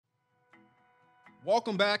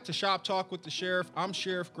Welcome back to Shop Talk with the Sheriff. I'm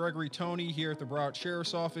Sheriff Gregory Tony here at the Broward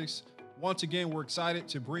Sheriff's Office. Once again, we're excited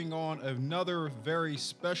to bring on another very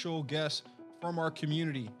special guest from our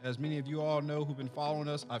community. As many of you all know who've been following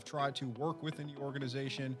us, I've tried to work within the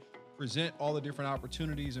organization, present all the different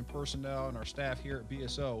opportunities and personnel and our staff here at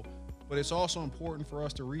BSO. But it's also important for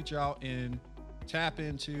us to reach out and tap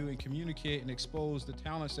into and communicate and expose the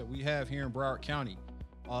talents that we have here in Broward County.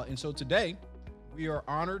 And so today, we are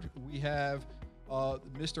honored. We have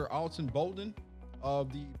Mr. Alton Bolden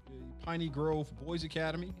of the Piney Grove Boys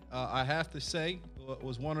Academy. I have to say,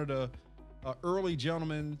 was one of the early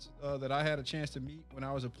gentlemen that I had a chance to meet when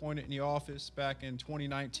I was appointed in the office back in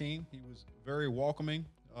 2019. He was very welcoming.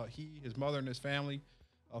 His mother, and his family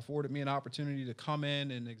afforded me an opportunity to come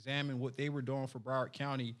in and examine what they were doing for Broward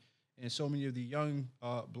County and so many of the young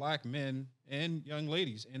black men and young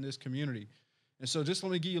ladies in this community. And so, just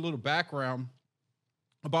let me give you a little background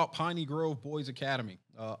about Piney Grove Boys Academy.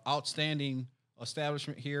 Outstanding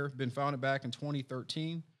establishment here, been founded back in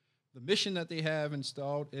 2013. The mission that they have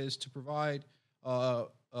installed is to provide a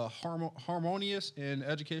harmonious and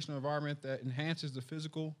educational environment that enhances the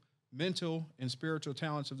physical, mental, and spiritual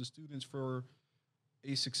talents of the students for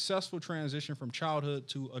a successful transition from childhood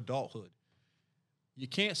to adulthood. You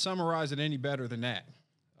can't summarize it any better than that.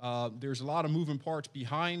 There's a lot of moving parts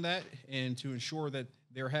behind that and to ensure that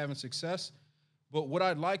they're having success. But what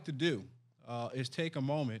I'd like to do is take a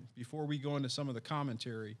moment before we go into some of the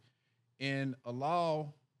commentary and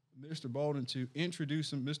allow Mr. Bolden to introduce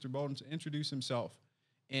himself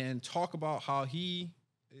and talk about how he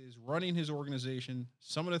is running his organization,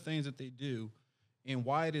 some of the things that they do, and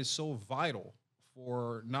why it is so vital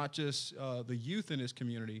for not just the youth in this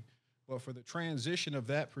community, but for the transition of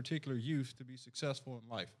that particular youth to be successful in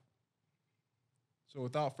life. So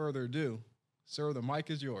without further ado, sir, the mic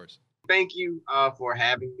is yours. Thank you for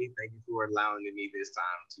having me. Thank you for allowing me this time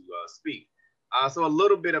to speak. So a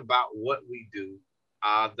little bit about what we do.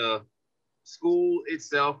 The school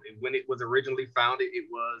itself, when it was originally founded, it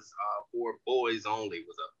was for boys only. It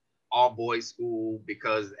was a all boys school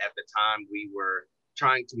because at the time we were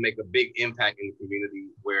trying to make a big impact in the community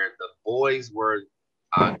where the boys were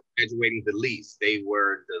graduating the least. They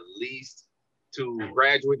were the least to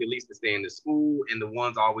graduate, the least to stay in the school, and the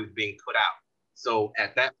ones always being put out. So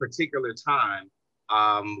at that particular time,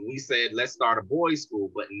 we said, let's start a boys' school.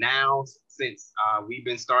 But now, since we've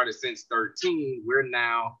been started since 13, we're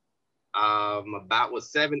now about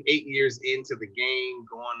 7, 8 years into the game,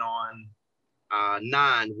 going on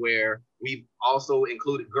 9, where we've also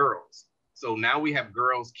included girls. So now we have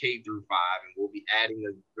girls K through 5, and we'll be adding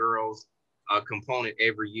a girls component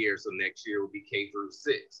every year. So next year will be K through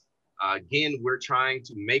 6. Again, we're trying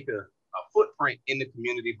to make a footprint in the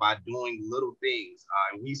community by doing little things.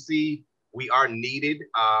 We see we are needed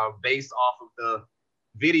based off of the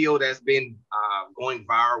video that's been going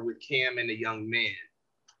viral with Cam and the young men.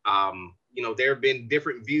 There have been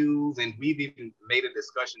different views, and we've even made a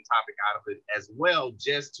discussion topic out of it as well,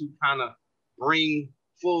 just to kind of bring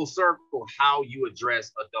full circle how you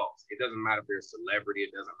address adults. It doesn't matter if they're a celebrity.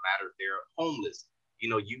 It doesn't matter if they're homeless.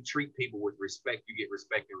 You treat people with respect, you get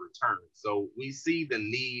respect in return. So we see the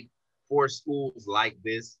need for schools like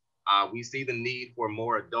this. We see the need for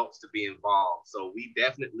more adults to be involved. So we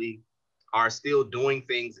definitely are still doing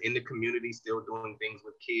things in the community, still doing things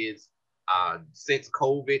with kids. Since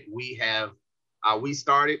COVID, we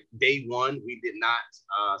started day one. We did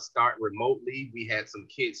not start remotely. We had some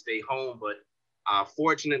kids stay home, but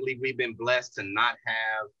fortunately, we've been blessed to not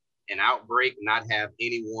have an outbreak, not have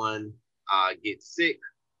anyone get sick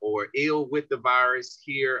or ill with the virus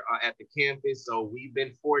here at the campus. So we've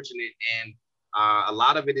been fortunate, and a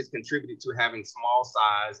lot of it is contributed to having small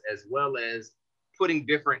size as well as putting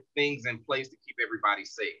different things in place to keep everybody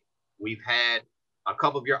safe. We've had a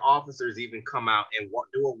couple of your officers even come out and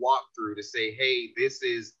do a walkthrough to say, hey, this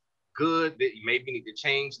is good, that you maybe need to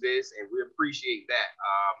change this, and we appreciate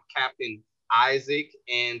that. Captain Isaac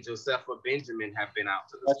and Josepha Benjamin have been out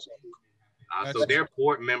to the school. So they're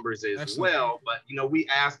board members as Excellent. well. But, we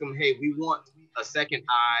ask them, hey, we want a second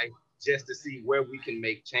eye just to see where we can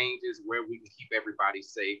make changes, where we can keep everybody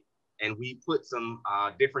safe. And we put some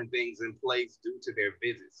different things in place due to their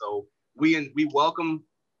visit. So we welcome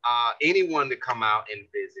anyone to come out and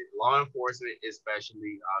visit, law enforcement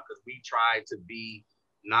especially, because we try to be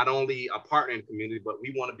not only a partner in the community, but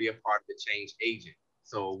we want to be a part of the change agent.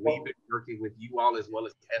 So we've been working with you all as well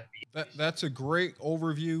as FBI. That's a great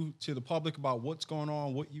overview to the public about what's going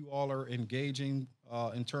on, what you all are engaging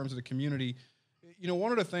in terms of the community.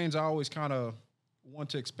 One of the things I always kind of want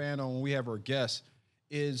to expand on when we have our guests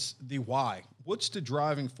is the why. What's the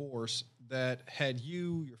driving force that had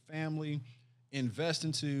you, your family, invest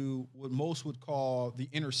into what most would call the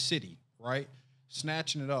inner city, right?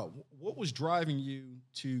 Snatching it up. What was driving you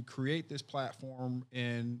to create this platform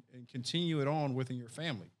and continue it on within your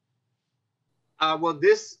family? Well,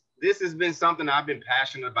 this has been something I've been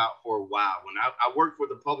passionate about for a while. When I worked for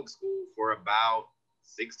the public school for about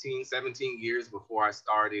 16, 17 years before I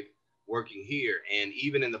started working here. And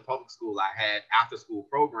even in the public school, I had after school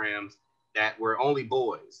programs that were only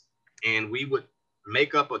boys. And we would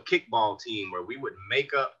make up a kickball team, or we would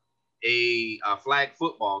make up a flag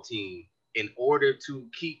football team in order to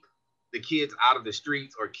keep the kids out of the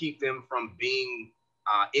streets or keep them from being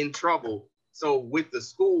in trouble. So with the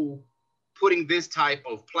school, putting this type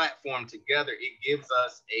of platform together, it gives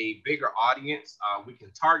us a bigger audience. We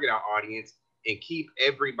can target our audience and keep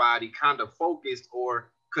everybody kind of focused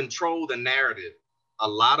or control the narrative. A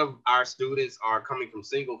lot of our students are coming from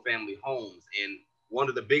single family homes. And one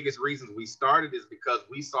of the biggest reasons we started is because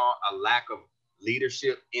we saw a lack of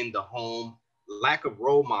leadership in the home, lack of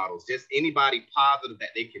role models, just anybody positive that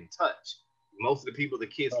they can touch. Most of the people the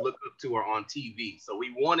kids look up to are on TV. So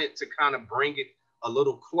we wanted to kind of bring it a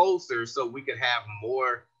little closer so we could have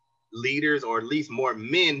more leaders, or at least more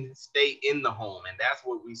men, stay in the home. And that's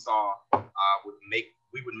what we saw would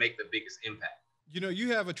make the biggest impact. You know,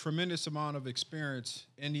 you have a tremendous amount of experience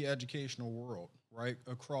in the educational world, right?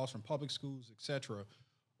 Across from public schools, et cetera.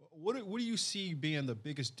 What do you see being the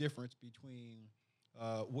biggest difference between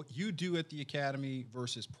what you do at the academy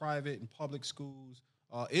versus private and public schools?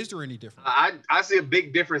 Is there any difference? I see a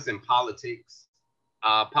big difference in politics.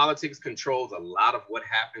 Politics controls a lot of what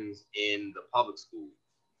happens in the public school.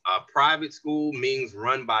 Private school means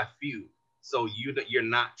run by few. So you're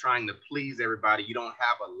not trying to please everybody. You don't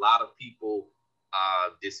have a lot of people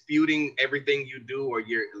disputing everything you do, or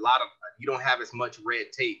you don't have as much red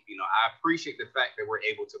tape. You know, I appreciate the fact that we're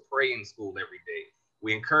able to pray in school every day.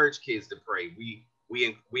 We encourage kids to pray.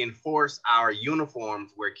 We enforce our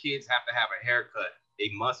uniforms where kids have to have a haircut. They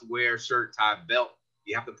must wear shirt, tie, belt.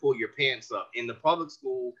 You have to pull your pants up. In the public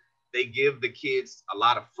school, they give the kids a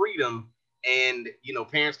lot of freedom, and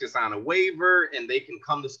parents can sign a waiver and they can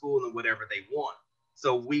come to school and whatever they want.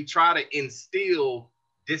 So we try to instill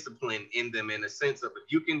discipline in them, in a sense of,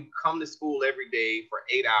 if you can come to school every day for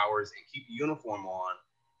 8 hours and keep your uniform on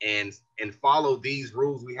and follow these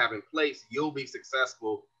rules we have in place, you'll be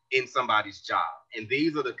successful in somebody's job. And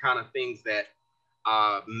these are the kind of things that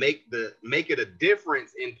make it a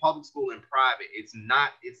difference in public school and private.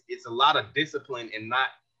 It's a lot of discipline, and not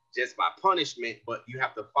just by punishment, but you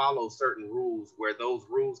have to follow certain rules where those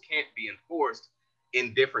rules can't be enforced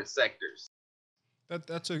in different sectors.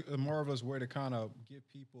 That's a marvelous way to kind of give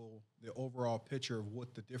people the overall picture of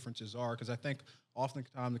what the differences are, because I think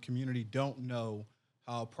oftentimes the community don't know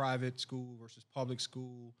how private school versus public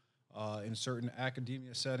school in certain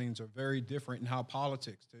academia settings are very different, and how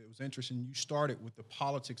politics. It was interesting. You started with the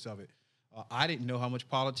politics of it. I didn't know how much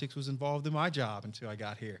politics was involved in my job until I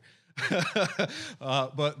got here.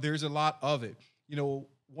 But there's a lot of it. You know,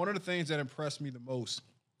 one of the things that impressed me the most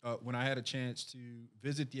when I had a chance to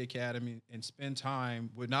visit the academy and spend time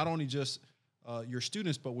with not only just your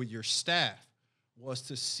students, but with your staff, was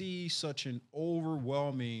to see such an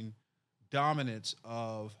overwhelming dominance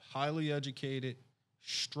of highly educated,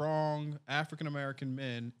 strong African American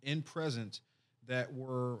men in presence that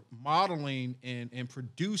were modeling and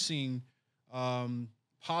producing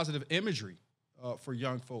positive imagery for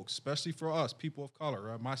young folks, especially for us, people of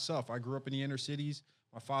color. Myself, I grew up in the inner cities.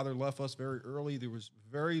 My father left us very early. There was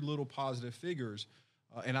very little positive figures.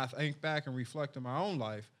 And I think back and reflect on my own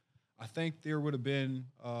life, I think there would have been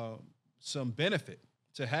some benefit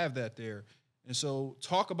to have that there. And so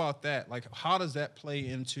talk about that. Like, how does that play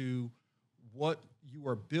into what you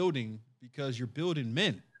are building, because you're building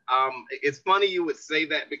men? It's funny you would say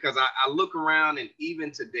that, because I look around, and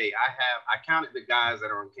even today, I counted the guys that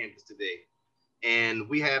are on campus today, and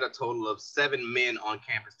we had a total of 7 men on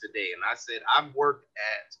campus today. And I said, I've worked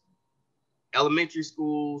at elementary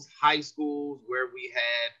schools, high schools, where we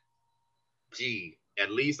had,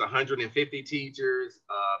 at least 150 teachers,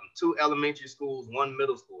 2 elementary schools, 1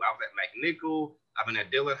 middle school. I was at McNichol. I've been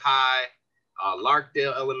at Dillard High,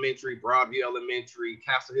 Larkdale Elementary, Broadview Elementary,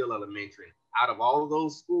 Castle Hill Elementary. Out of all of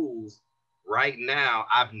those schools, right now,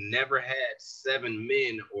 I've never had 7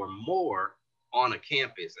 men or more on a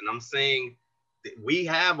campus. And I'm saying that we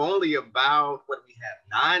have only about,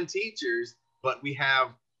 9 teachers, but we have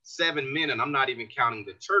 7 men, and I'm not even counting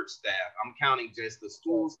the church staff. I'm counting just the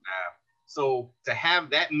school staff. So to have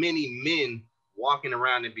that many men walking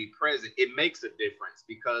around and be present, it makes a difference,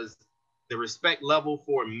 because the respect level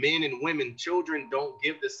for men and women, children don't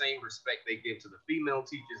give the same respect they give to the female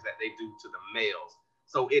teachers that they do to the males.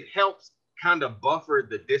 So it helps kind of buffer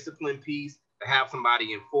the discipline piece, to have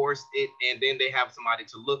somebody enforce it, and then they have somebody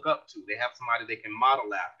to look up to. They have somebody they can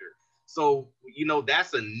model after. So,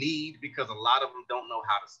 that's a need, because a lot of them don't know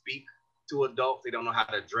how to speak to adults. They don't know how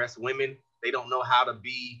to address women. They don't know how to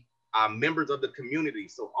be members of the community.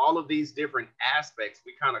 So all of these different aspects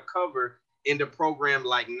we kind of cover in the program.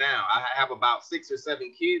 Like now, I have about 6 or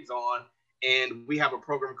 7 kids on, and we have a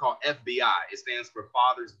program called FBI. It stands for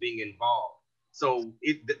Fathers Being Involved. So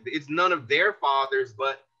it's none of their fathers,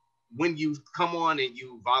 but when you come on and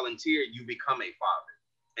you volunteer, you become a father.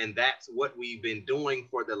 And that's what we've been doing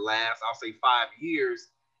for the last, I'll say, 5 years.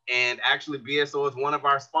 And actually, BSO is one of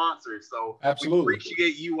our sponsors. So absolutely, we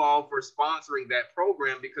appreciate you all for sponsoring that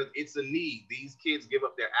program, because it's a need. These kids give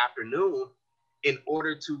up their afternoon in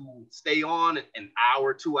order to stay on an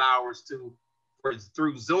hour, 2 hours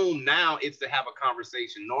through Zoom. Now it's to have a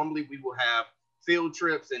conversation. Normally we will have field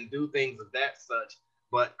trips and do things of that such,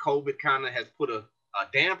 but COVID kind of has put a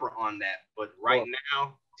damper on that. But right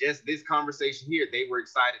now, just this conversation here, they were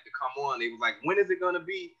excited to come on. They was like, when is it going to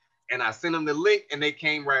be? And I sent them the link, and they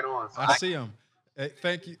came right on. So I see them. Hey,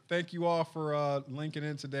 thank you all for linking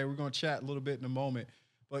in today. We're going to chat a little bit in a moment.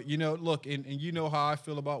 But, look, and you know how I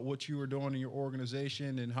feel about what you are doing in your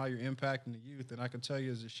organization and how you're impacting the youth. And I can tell you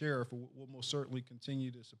as a sheriff, we'll most certainly continue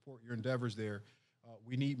to support your endeavors there.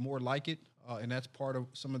 We need more like it, and that's part of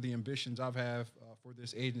some of the ambitions I've have for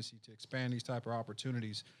this agency, to expand these type of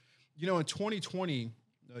opportunities. In 2020,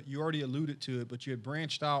 you already alluded to it, but you had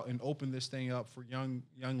branched out and opened this thing up for young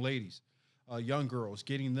ladies, young girls,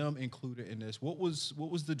 getting them included in this. What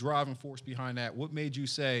was the driving force behind that? What made you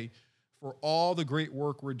say, for all the great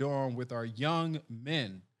work we're doing with our young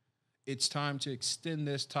men, it's time to extend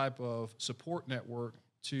this type of support network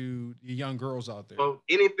to the young girls out there? So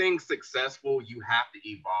anything successful, you have to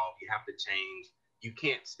evolve. You have to change. You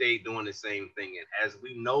can't stay doing the same thing. And as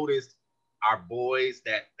we noticed, our boys,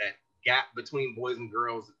 that gap between boys and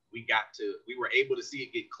girls, we were able to see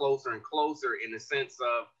it get closer and closer, in the sense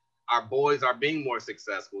of our boys are being more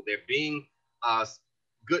successful. They're being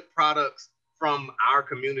good products from our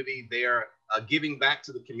community. They're giving back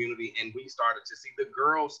to the community. And we started to see the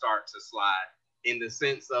girls start to slide, in the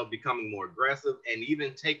sense of becoming more aggressive and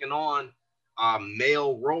even taking on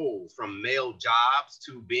male roles, from male jobs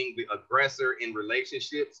to being the aggressor in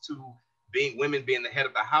relationships, to women being the head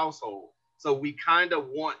of the household. So we kind of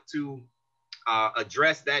want to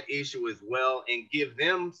address that issue as well, and give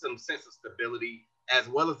them some sense of stability as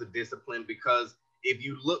well as the discipline. Because if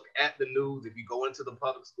you look at the news, if you go into the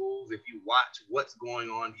public schools, if you watch what's going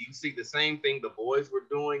on, you see the same thing the boys were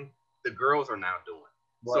doing, the girls are now doing.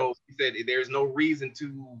 Right. So he said there's no reason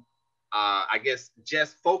to, I guess,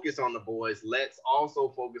 just focus on the boys. Let's also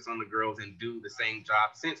focus on the girls and do the same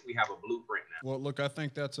job, since we have a blueprint now. Well, look, I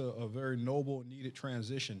think that's a very noble and needed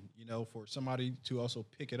transition, for somebody to also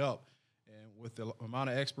pick it up. And with the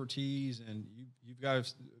amount of expertise, and you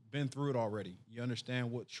guys been through it already. You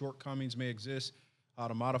understand what shortcomings may exist, how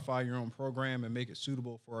to modify your own program and make it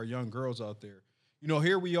suitable for our young girls out there.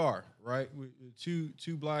 Here we are, right?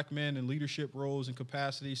 Two black men in leadership roles and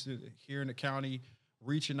capacities here in the county,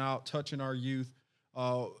 reaching out, touching our youth.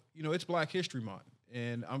 It's Black History Month,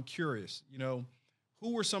 and I'm curious,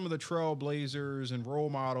 who were some of the trailblazers and role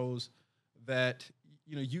models that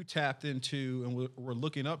you tapped into and were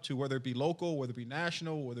looking up to, whether it be local, whether it be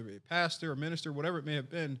national, whether it be a pastor or minister, whatever it may have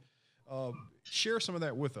been. Share some of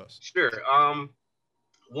that with us. Sure.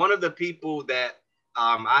 One of the people that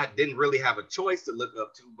I didn't really have a choice to look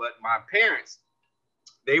up to, but my parents,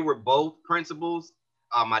 they were both principals.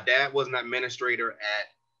 My dad was an administrator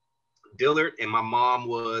at Dillard, and my mom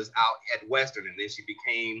was out at Western, and then she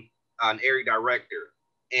became an area director.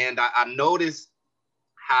 And I noticed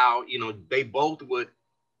how, they both would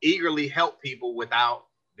eagerly help people without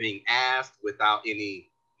being asked, without any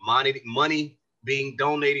money being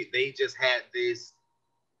donated. They just had this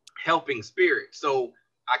helping spirit. So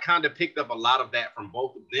I kind of picked up a lot of that from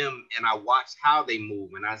both of them, and I watched how they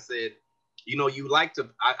move. And I said,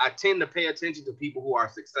 I tend to pay attention to people who are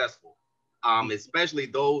successful, especially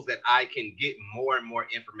those that I can get more and more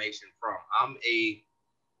information from.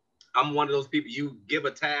 I'm one of those people, you give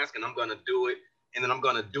a task and I'm going to do it, and then I'm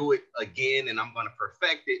going to do it again, and I'm going to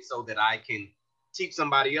perfect it so that I can teach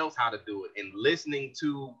somebody else how to do it. And listening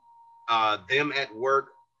to them at work,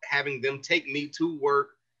 having them take me to work,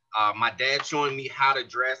 my dad showing me how to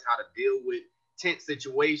dress, how to deal with tense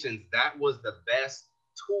situations, that was the best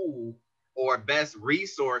tool or best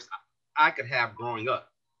resource I could have growing up.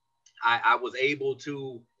 I was able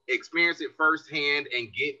to experience it firsthand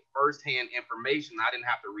and get firsthand information. I didn't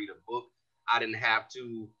have to read a book. I didn't have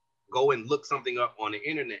to go and look something up on the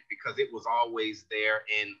internet, because it was always there.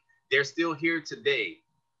 And they're still here today,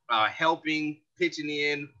 helping, pitching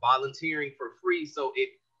in, volunteering for free. So it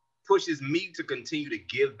pushes me to continue to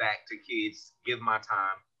give back to kids, give my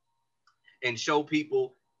time, and show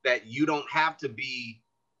people that you don't have to be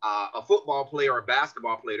a football player or a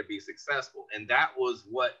basketball player to be successful. And that was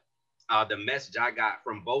what the message I got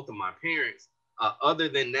from both of my parents. Other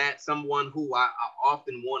than that, someone who I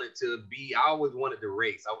often wanted to be, I always wanted to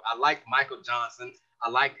race. I liked Michael Johnson. I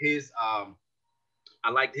liked his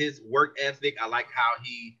work ethic. I liked how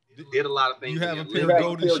he did a lot of things. You have a pair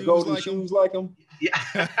of golden shoes like him? Yeah.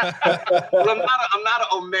 Well, I'm not an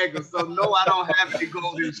Omega, so no, I don't have any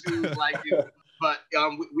golden shoes like you. But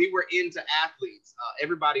we were into athletes.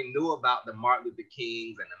 Everybody knew about the Martin Luther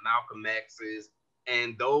Kings and the Malcolm X's,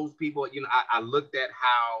 and those people. I looked at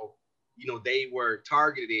how they were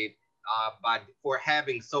targeted for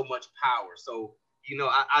having so much power. So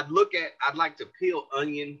I'd like to peel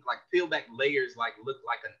back layers, look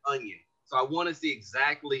like an onion. So I want to see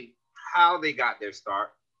exactly how they got their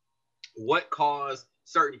start, what caused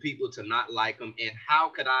certain people to not like them, and how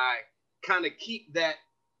could I kind of keep that.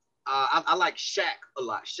 I like Shaq a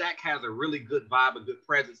lot. Shaq has a really good vibe, a good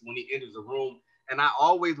presence when he enters a room. And I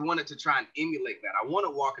always wanted to try and emulate that. I want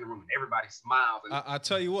to walk in the room and everybody smiles. I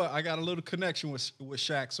tell you what, I got a little connection with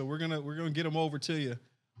Shaq, so we're gonna get him over to you.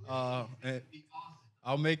 And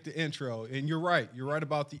I'll make the intro. And you're right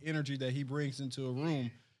about the energy that he brings into a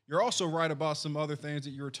room. You're also right about some other things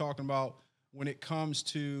that you were talking about when it comes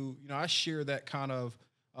to, I share that kind of.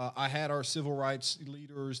 I had our civil rights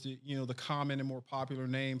leaders, the common and more popular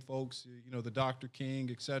name folks, the Dr. King,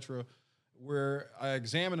 et cetera, where I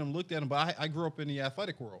examined them, looked at them, but I grew up in the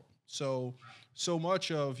athletic world. So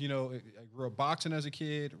much of, I grew up boxing as a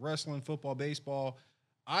kid, wrestling, football, baseball.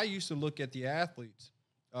 I used to look at the athletes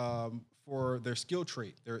for their skill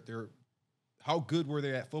trait, their how good were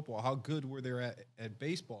they at football, how good were they at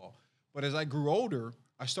baseball. But as I grew older,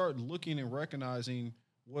 I started looking and recognizing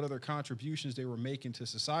what other contributions they were making to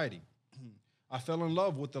society. I fell in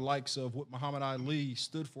love with the likes of what Muhammad Ali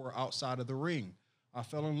stood for outside of the ring. I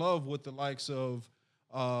fell in love with the likes of,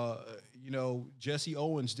 Jesse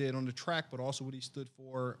Owens did on the track, but also what he stood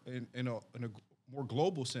for in a more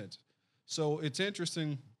global sense. So it's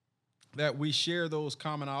interesting that we share those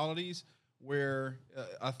commonalities where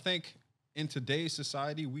I think in today's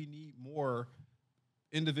society, we need more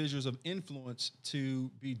individuals of influence to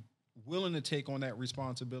be willing to take on that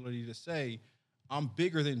responsibility to say, I'm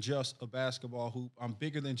bigger than just a basketball hoop. I'm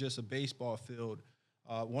bigger than just a baseball field.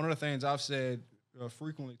 One of the things I've said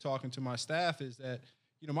frequently talking to my staff is that,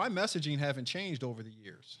 my messaging haven't changed over the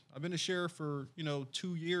years. I've been a sheriff for,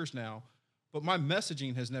 2 years now, but my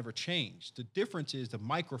messaging has never changed. The difference is the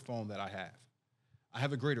microphone that I have. I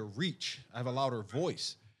have a greater reach. I have a louder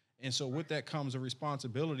voice. And so with that comes a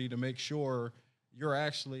responsibility to make sure you're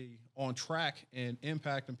actually on track and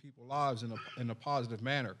impacting people's lives in a positive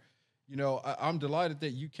manner. I'm delighted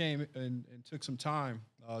that you came and took some time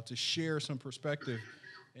to share some perspective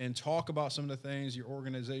and talk about some of the things your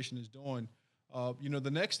organization is doing.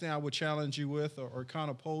 The next thing I would challenge you with or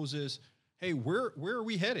kind of pose is, hey, where are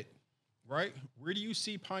we headed, right? Where do you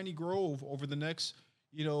see Piney Grove over the next,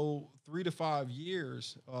 3 to 5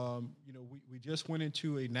 years? We just went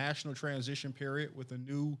into a national transition period with a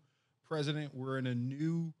new president. We're in a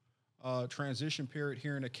new transition period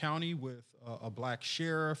here in the county with a black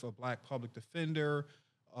sheriff, a black public defender,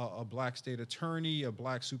 a black state attorney, a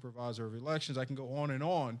black supervisor of elections. I can go on and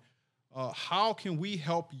on. How can we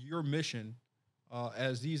help your mission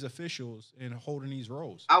as these officials in holding these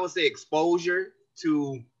roles? I would say exposure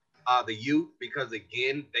to the youth, because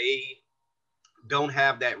again, they don't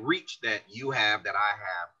have that reach that you have, that I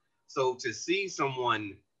have. So to see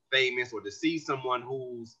someone famous or to see someone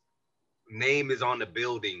whose name is on the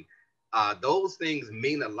building, those things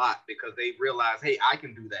mean a lot because they realize, hey, I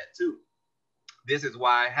can do that too. This is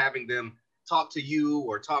why having them talk to you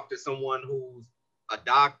or talk to someone who's a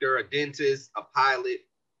doctor, a dentist, a pilot,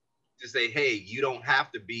 to say, hey, you don't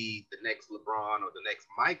have to be the next LeBron or the next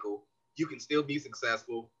Michael. You can still be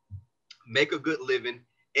successful, make a good living,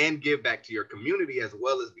 and give back to your community as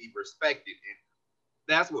well as be respected. And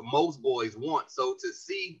that's what most boys want. So to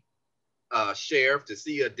see a sheriff, to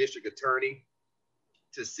see a district attorney,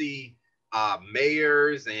 to see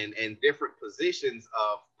mayors and different positions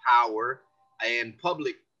of power and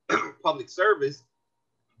public service,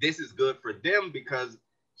 this is good for them because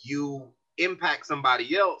you impact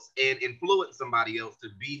somebody else and influence somebody else to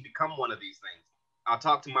become one of these things. I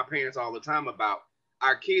talk to my parents all the time about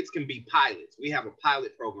our kids can be pilots. We have a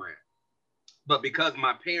pilot program. But because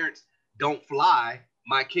my parents don't fly,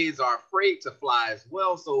 my kids are afraid to fly as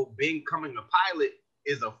well. So becoming a pilot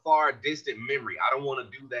is a far distant memory. I don't want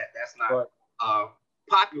to do that. That's not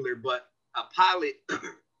popular, but a pilot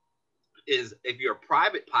is, if you're a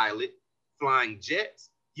private pilot flying jets,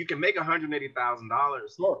 you can make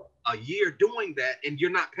 $180,000 a year doing that, and you're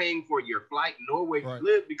not paying for your flight nor where you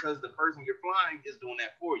live, because the person you're flying is doing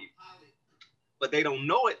that for you. But they don't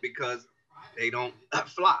know it because they don't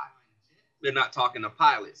fly. They're not talking to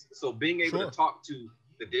pilots. So being able to talk to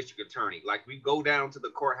the district attorney, like we go down to the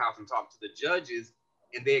courthouse and talk to the judges,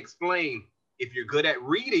 and they explain, if you're good at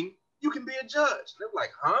reading, you can be a judge. They're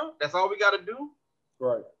like, huh? That's all we got to do?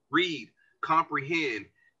 Right. Read, comprehend,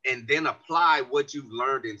 and then apply what you've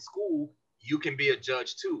learned in school. You can be a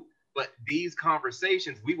judge too. But these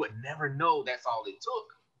conversations, we would never know that's all it took.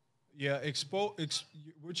 Yeah,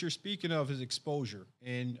 what you're speaking of is exposure.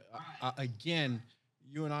 And again,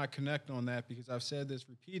 you and I connect on that because I've said this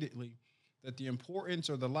repeatedly, that the importance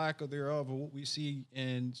or the lack of thereof of what we see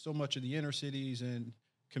in so much of the inner cities and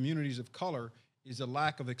communities of color is a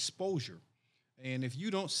lack of exposure. And if you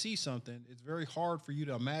don't see something, it's very hard for you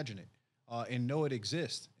to imagine it and know it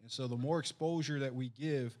exists. And so the more exposure that we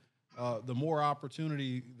give, the more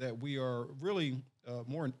opportunity that we are really,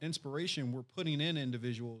 more inspiration we're putting in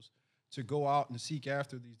individuals to go out and seek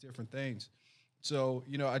after these different things. So,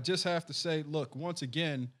 I just have to say, look, once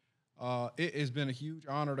again, it has been a huge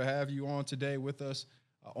honor to have you on today with us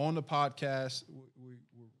on the podcast. We're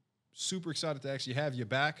super excited to actually have you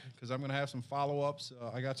back because I'm going to have some follow-ups.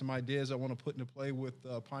 I got some ideas I want to put into play with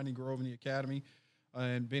Piney Grove and the Academy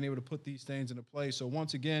and being able to put these things into play. So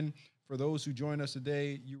once again, for those who joined us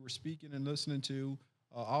today, you were speaking and listening to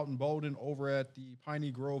Alton Bolden over at the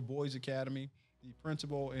Piney Grove Boys Academy, the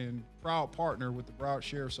principal and proud partner with the Broward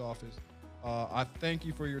Sheriff's Office. I thank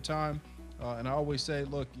you for your time. And I always say,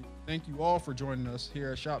 look, thank you all for joining us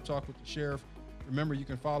here at Shop Talk with the Sheriff. Remember, you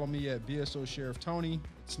can follow me at BSO Sheriff Tony.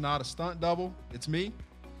 It's not a stunt double. It's me.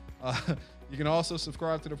 You can also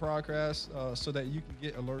subscribe to the podcast so that you can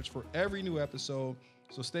get alerts for every new episode.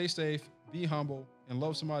 So stay safe, be humble, and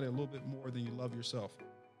love somebody a little bit more than you love yourself.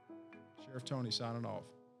 Sheriff Tony signing off.